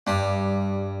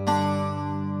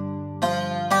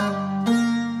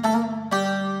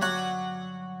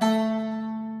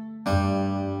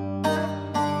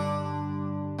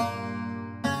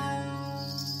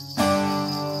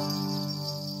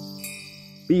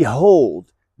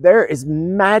behold, there is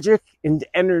magic and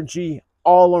energy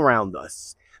all around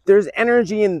us. There's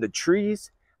energy in the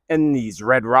trees and these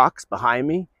red rocks behind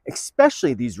me,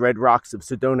 especially these red rocks of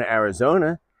Sedona,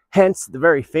 Arizona, hence the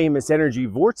very famous energy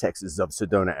vortexes of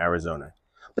Sedona, Arizona.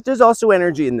 But there's also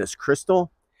energy in this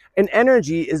crystal, and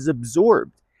energy is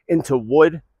absorbed into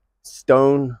wood,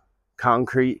 stone,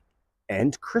 concrete,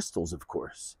 and crystals, of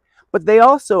course. But they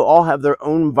also all have their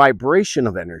own vibration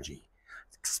of energy,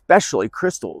 especially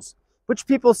crystals, which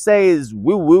people say is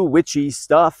woo-woo witchy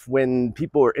stuff when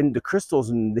people are into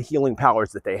crystals and the healing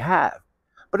powers that they have.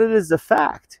 But it is a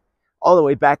fact. All the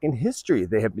way back in history,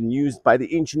 they have been used by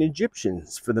the ancient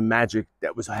Egyptians for the magic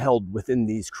that was held within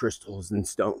these crystals and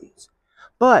stones.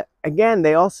 But again,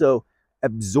 they also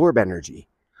absorb energy,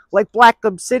 like black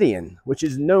obsidian, which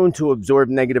is known to absorb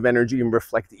negative energy and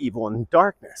reflect evil and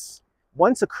darkness.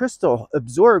 Once a crystal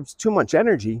absorbs too much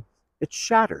energy, it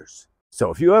shatters. So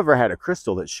if you ever had a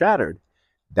crystal that shattered,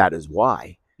 that is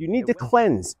why. You need to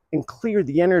cleanse and clear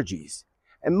the energies.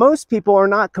 And most people are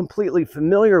not completely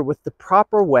familiar with the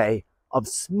proper way of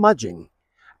smudging,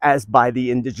 as by the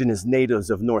indigenous natives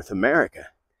of North America.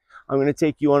 I'm going to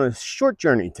take you on a short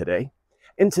journey today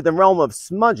into the realm of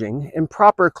smudging and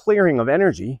proper clearing of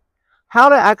energy, how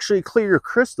to actually clear your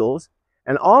crystals,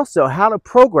 and also how to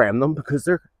program them, because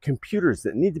they're computers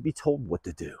that need to be told what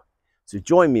to do. So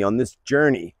join me on this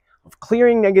journey of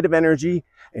clearing negative energy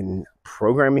and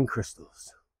programming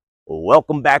crystals.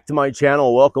 Welcome back to my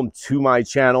channel. Welcome to my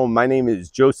channel. My name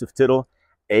is Joseph Tittel,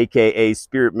 aka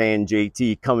Spiritman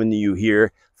JT, coming to you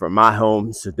here from my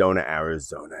home, Sedona,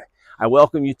 Arizona. I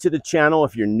welcome you to the channel.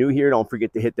 If you're new here, don't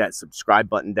forget to hit that subscribe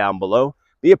button down below.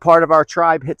 Be a part of our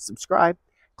tribe, hit subscribe.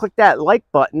 Click that like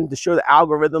button to show the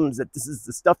algorithms that this is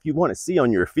the stuff you want to see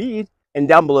on your feed. And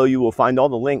down below, you will find all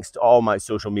the links to all my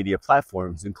social media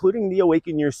platforms, including the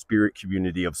Awaken Your Spirit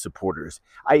community of supporters.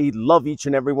 I love each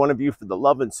and every one of you for the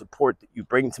love and support that you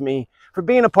bring to me, for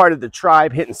being a part of the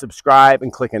tribe, hitting subscribe,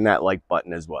 and clicking that like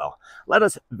button as well. Let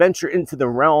us venture into the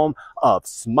realm of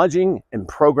smudging and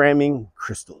programming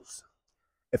crystals.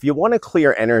 If you want to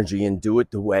clear energy and do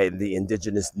it the way the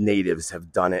indigenous natives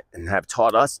have done it and have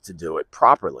taught us to do it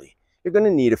properly, you're going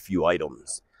to need a few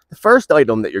items. The first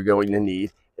item that you're going to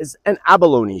need is an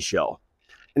abalone shell.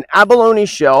 An abalone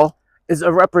shell is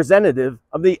a representative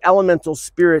of the elemental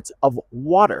spirits of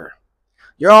water.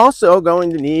 You're also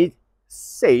going to need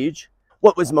sage.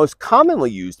 What was most commonly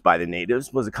used by the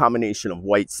natives was a combination of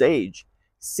white sage,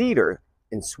 cedar,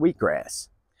 and sweetgrass.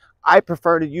 I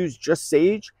prefer to use just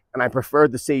sage, and I prefer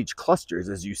the sage clusters,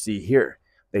 as you see here.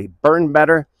 They burn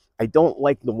better. I don't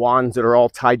like the wands that are all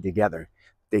tied together.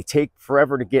 They take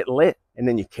forever to get lit, and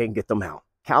then you can't get them out.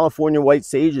 California white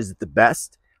sage is the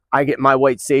best. I get my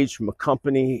white sage from a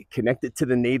company connected to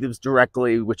the natives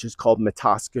directly, which is called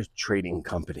Mataska Trading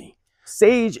Company.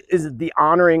 Sage is the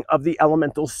honoring of the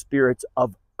elemental spirits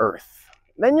of earth.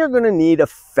 Then you're going to need a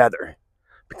feather,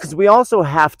 because we also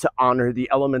have to honor the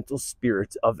elemental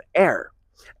spirits of air.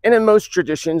 And in most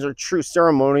traditions or true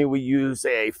ceremony, we use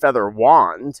a feather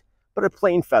wand, but a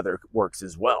plain feather works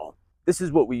as well. This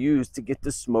is what we use to get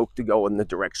the smoke to go in the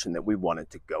direction that we want it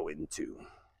to go into.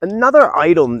 Another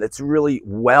item that's really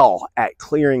well at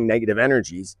clearing negative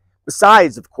energies,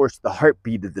 besides, of course, the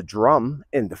heartbeat of the drum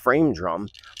and the frame drum,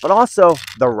 but also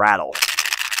the rattle.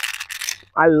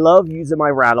 I love using my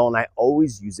rattle, and I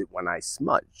always use it when I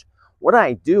smudge. What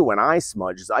I do when I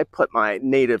smudge is I put my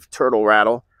native turtle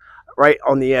rattle right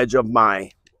on the edge of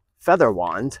my feather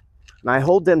wand, and I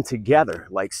hold them together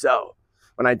like so.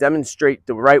 When I demonstrate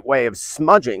the right way of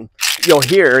smudging, you'll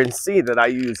hear and see that I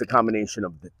use a combination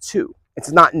of the two.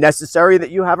 It's not necessary that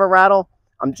you have a rattle.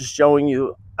 I'm just showing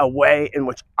you a way in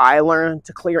which I learned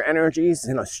to clear energies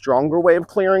and a stronger way of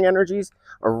clearing energies.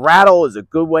 A rattle is a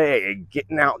good way of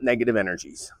getting out negative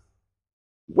energies.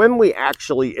 When we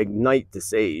actually ignite the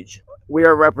sage, we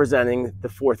are representing the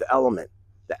fourth element,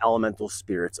 the elemental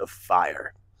spirits of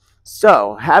fire.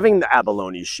 So having the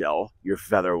abalone shell, your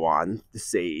feather wand, the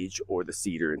sage, or the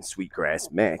cedar and sweetgrass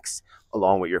mix,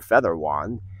 along with your feather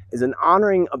wand, is an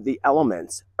honoring of the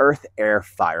elements, earth, air,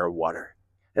 fire, water,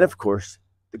 and of course,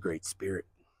 the Great Spirit.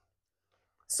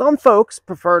 Some folks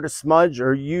prefer to smudge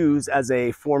or use as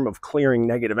a form of clearing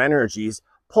negative energies,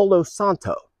 Palo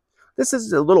Santo. This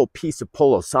is a little piece of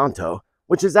Palo Santo,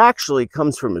 which is actually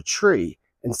comes from a tree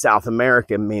in South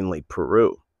America, mainly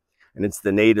Peru. And it's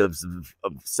the natives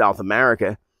of South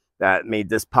America that made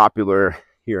this popular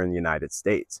here in the United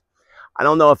States. I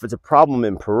don't know if it's a problem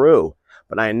in Peru,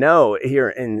 but I know here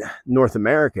in North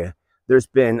America, there's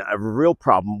been a real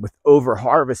problem with over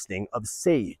harvesting of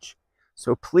sage.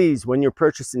 So please, when you're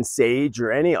purchasing sage or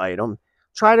any item,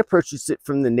 Try to purchase it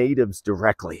from the natives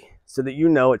directly so that you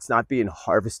know it's not being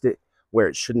harvested where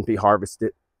it shouldn't be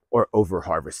harvested or over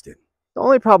harvested. The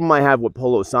only problem I have with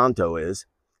Palo Santo is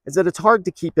that it's hard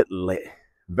to keep it lit.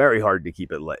 Very hard to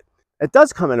keep it lit. It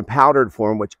does come in a powdered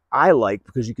form, which I like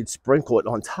because you could sprinkle it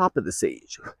on top of the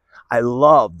sage. I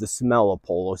love the smell of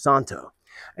Palo Santo.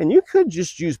 And you could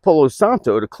just use Palo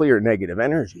Santo to clear negative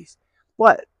energies.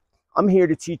 But I'm here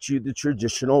to teach you the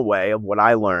traditional way of what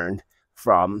I learned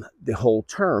from the whole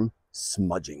term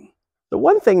smudging. The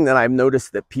one thing that I've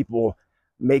noticed that people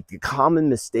make the common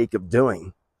mistake of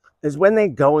doing is when they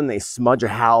go and they smudge a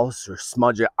house or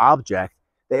smudge an object,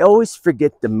 they always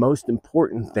forget the most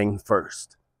important thing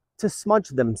first, to smudge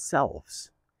themselves.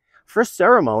 For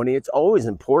ceremony, it's always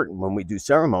important when we do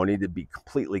ceremony to be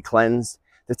completely cleansed,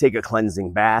 to take a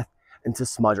cleansing bath, and to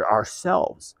smudge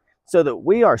ourselves so that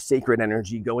we are sacred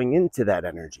energy going into that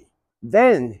energy.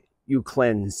 Then you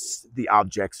cleanse the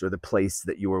objects or the place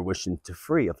that you are wishing to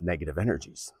free of negative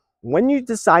energies. When you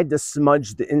decide to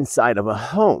smudge the inside of a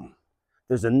home,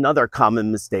 there's another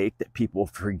common mistake that people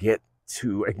forget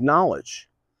to acknowledge.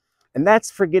 And that's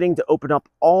forgetting to open up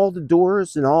all the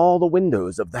doors and all the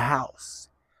windows of the house.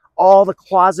 All the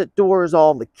closet doors,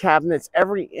 all the cabinets,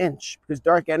 every inch, because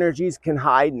dark energies can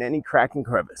hide in any crack and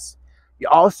crevice. You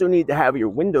also need to have your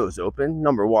windows open,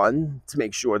 number one, to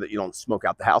make sure that you don't smoke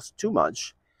out the house too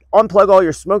much. Unplug all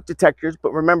your smoke detectors,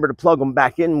 but remember to plug them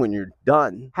back in when you're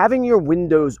done. Having your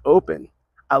windows open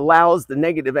allows the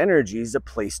negative energies a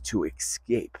place to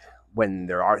escape when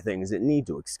there are things that need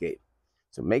to escape.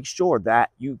 So make sure that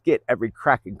you get every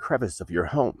crack and crevice of your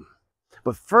home.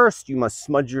 But first, you must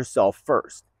smudge yourself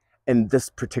first in this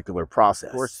particular process.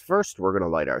 Of course, first we're going to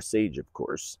light our sage, of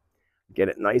course. Get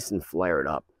it nice and flared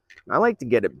up. I like to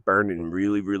get it burning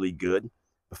really, really good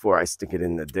before I stick it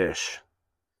in the dish.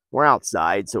 We're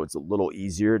outside, so it's a little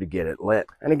easier to get it lit.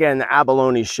 And again, the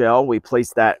abalone shell, we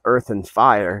place that earth and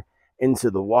fire into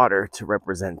the water to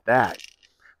represent that.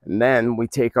 And then we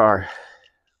take our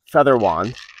feather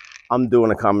wand. I'm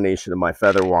doing a combination of my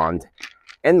feather wand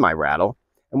and my rattle.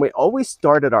 And we always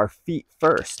start at our feet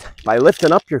first by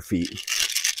lifting up your feet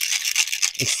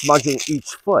and smudging each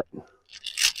foot.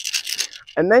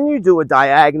 And then you do a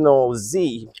diagonal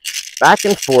Z back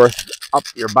and forth up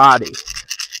your body,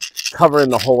 covering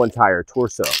the whole entire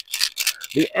torso.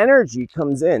 The energy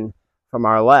comes in from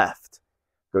our left,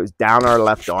 goes down our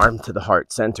left arm to the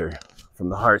heart center, from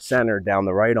the heart center down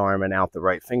the right arm and out the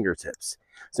right fingertips.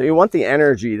 So you want the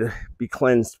energy to be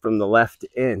cleansed from the left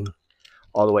in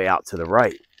all the way out to the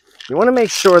right. You want to make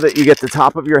sure that you get the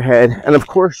top of your head and of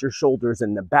course your shoulders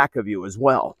and the back of you as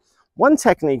well. One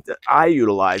technique that I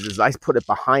utilize is I put it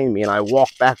behind me and I walk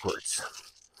backwards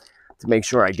to make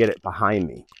sure I get it behind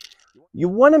me. You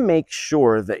want to make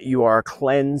sure that you are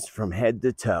cleansed from head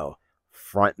to toe,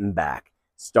 front and back,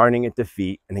 starting at the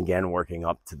feet and again working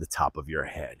up to the top of your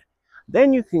head.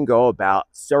 Then you can go about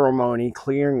ceremony,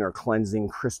 clearing or cleansing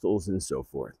crystals and so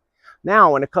forth.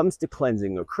 Now, when it comes to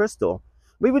cleansing a crystal,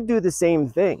 we would do the same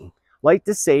thing. Light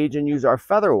the sage and use our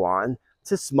feather wand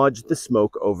to smudge the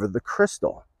smoke over the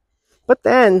crystal. But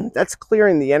then that's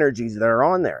clearing the energies that are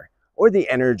on there or the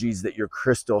energies that your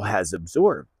crystal has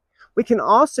absorbed. We can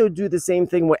also do the same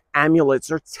thing with amulets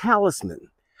or talisman.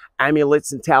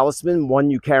 Amulets and talisman,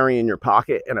 one you carry in your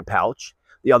pocket in a pouch.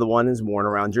 The other one is worn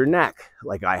around your neck,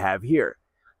 like I have here.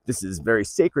 This is very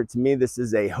sacred to me. This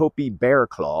is a Hopi bear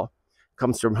claw.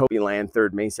 Comes from Hopi land,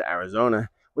 Third Mesa, Arizona,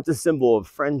 with the symbol of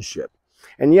friendship.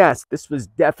 And yes, this was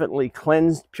definitely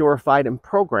cleansed, purified, and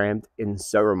programmed in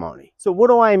ceremony. So what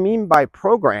do I mean by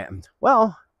programmed?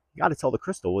 Well, you got to tell the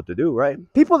crystal what to do, right?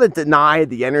 People that deny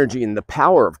the energy and the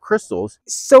power of crystals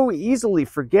so easily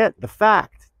forget the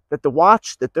fact that the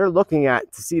watch that they're looking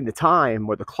at to see the time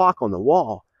or the clock on the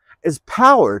wall is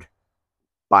powered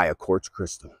by a quartz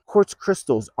crystal. Quartz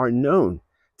crystals are known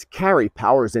to carry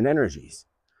powers and energies.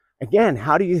 Again,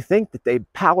 how do you think that they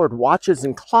powered watches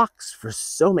and clocks for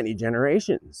so many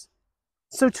generations?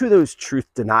 So to those truth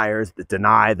deniers that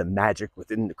deny the magic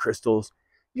within the crystals,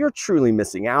 you're truly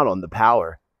missing out on the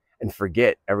power and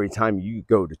forget every time you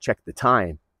go to check the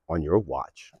time on your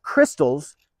watch.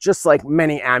 Crystals, just like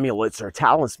many amulets or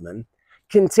talisman,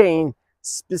 contain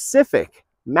specific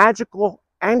magical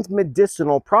and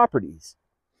medicinal properties.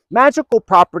 Magical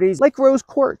properties like rose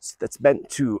quartz that's meant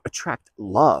to attract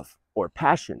love or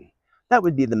passion. That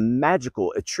would be the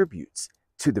magical attributes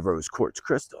to the rose quartz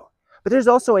crystal. But there's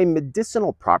also a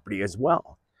medicinal property as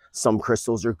well. Some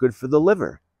crystals are good for the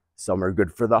liver. Some are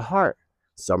good for the heart.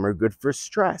 Some are good for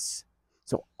stress.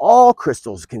 So all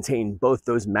crystals contain both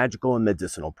those magical and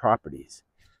medicinal properties.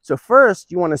 So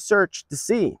first, you want to search to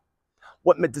see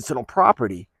what medicinal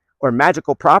property or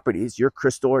magical properties your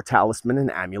crystal or talisman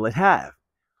and amulet have.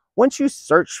 Once you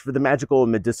search for the magical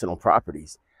and medicinal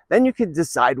properties, then you can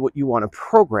decide what you want to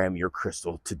program your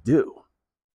crystal to do.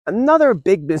 Another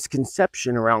big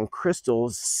misconception around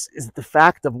crystals is the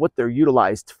fact of what they're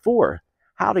utilized for,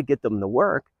 how to get them to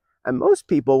work. And most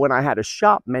people, when I had a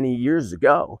shop many years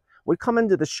ago, would come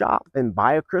into the shop and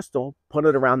buy a crystal, put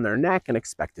it around their neck, and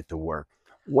expect it to work.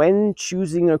 When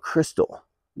choosing a crystal,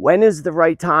 when is the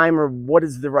right time, or what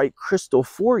is the right crystal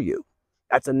for you?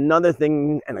 That's another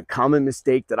thing and a common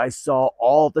mistake that I saw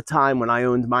all the time when I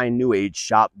owned my New Age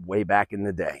shop way back in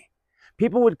the day.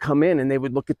 People would come in and they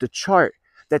would look at the chart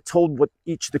that told what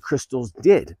each of the crystals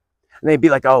did. And they'd be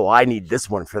like, oh, I need this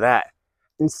one for that.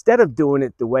 Instead of doing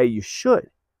it the way you should,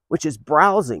 which is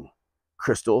browsing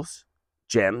crystals,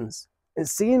 gems, and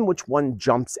seeing which one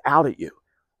jumps out at you,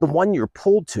 the one you're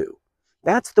pulled to.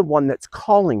 That's the one that's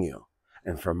calling you.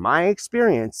 And from my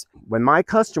experience, when my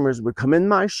customers would come in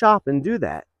my shop and do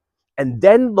that, and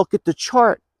then look at the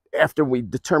chart after we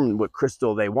determined what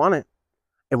crystal they wanted,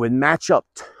 it would match up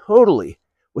totally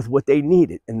with what they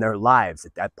needed in their lives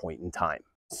at that point in time.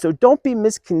 So don't be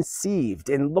misconceived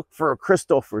and look for a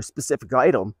crystal for a specific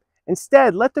item.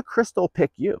 Instead, let the crystal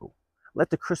pick you.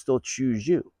 Let the crystal choose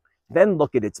you. Then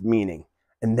look at its meaning,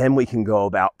 and then we can go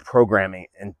about programming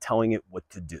and telling it what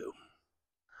to do.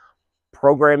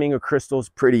 Programming a crystal is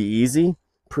pretty easy,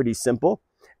 pretty simple.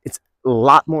 It's a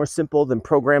lot more simple than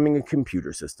programming a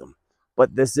computer system.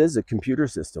 But this is a computer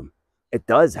system. It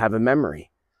does have a memory.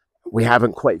 We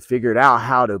haven't quite figured out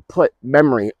how to put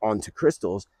memory onto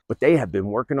crystals, but they have been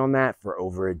working on that for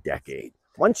over a decade.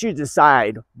 Once you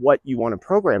decide what you want to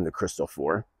program the crystal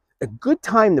for, a good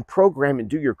time to program and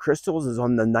do your crystals is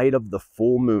on the night of the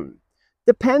full moon,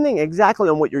 depending exactly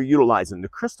on what you're utilizing the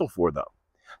crystal for, though.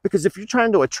 Because if you're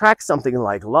trying to attract something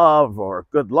like love or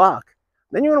good luck,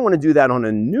 then you're going to want to do that on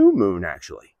a new moon,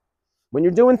 actually. When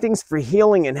you're doing things for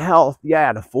healing and health,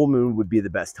 yeah, the full moon would be the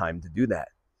best time to do that.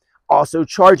 Also,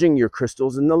 charging your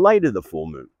crystals in the light of the full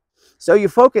moon. So you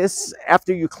focus,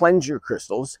 after you cleanse your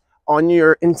crystals, on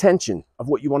your intention of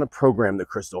what you want to program the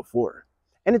crystal for.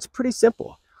 And it's pretty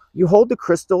simple. You hold the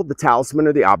crystal, the talisman,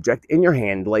 or the object in your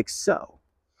hand like so.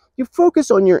 You focus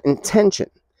on your intention,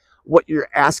 what you're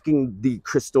asking the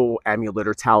crystal, amulet,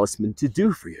 or talisman to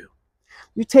do for you.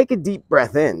 You take a deep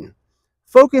breath in,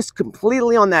 focus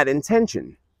completely on that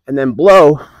intention, and then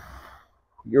blow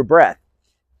your breath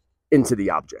into the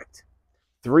object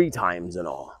 3 times in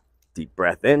all. Deep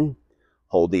breath in,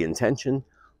 hold the intention,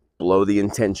 blow the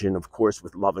intention, of course,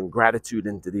 with love and gratitude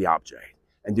into the object,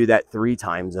 and do that 3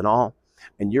 times in all,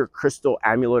 and your crystal,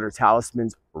 amulet, or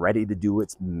talisman's ready to do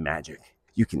its magic.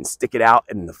 You can stick it out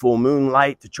in the full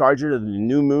moonlight to charge it, or the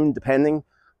new moon, depending.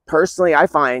 Personally, I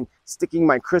find sticking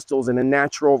my crystals in a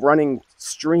natural running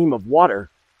stream of water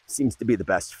seems to be the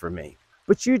best for me.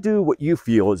 But you do what you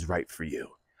feel is right for you.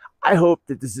 I hope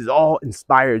that this has all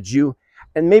inspired you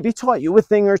and maybe taught you a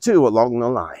thing or two along the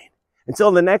line.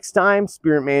 Until the next time,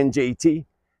 Spiritman JT,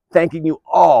 thanking you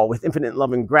all with infinite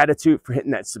love and gratitude for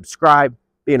hitting that subscribe,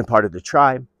 being a part of the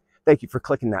tribe. Thank you for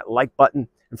clicking that like button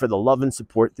and for the love and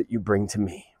support that you bring to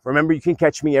me. Remember, you can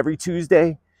catch me every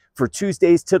Tuesday for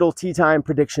Tuesday's Tittle Tea Time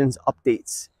predictions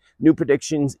updates. New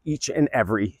predictions each and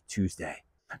every Tuesday.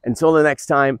 Until the next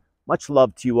time, much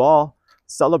love to you all.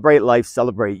 Celebrate life,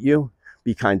 celebrate you.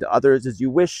 Be kind to others as you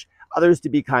wish others to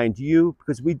be kind to you,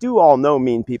 because we do all know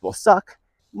mean people suck.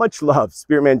 Much love.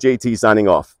 Spiritman JT signing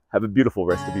off. Have a beautiful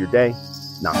rest of your day.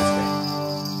 Namaste.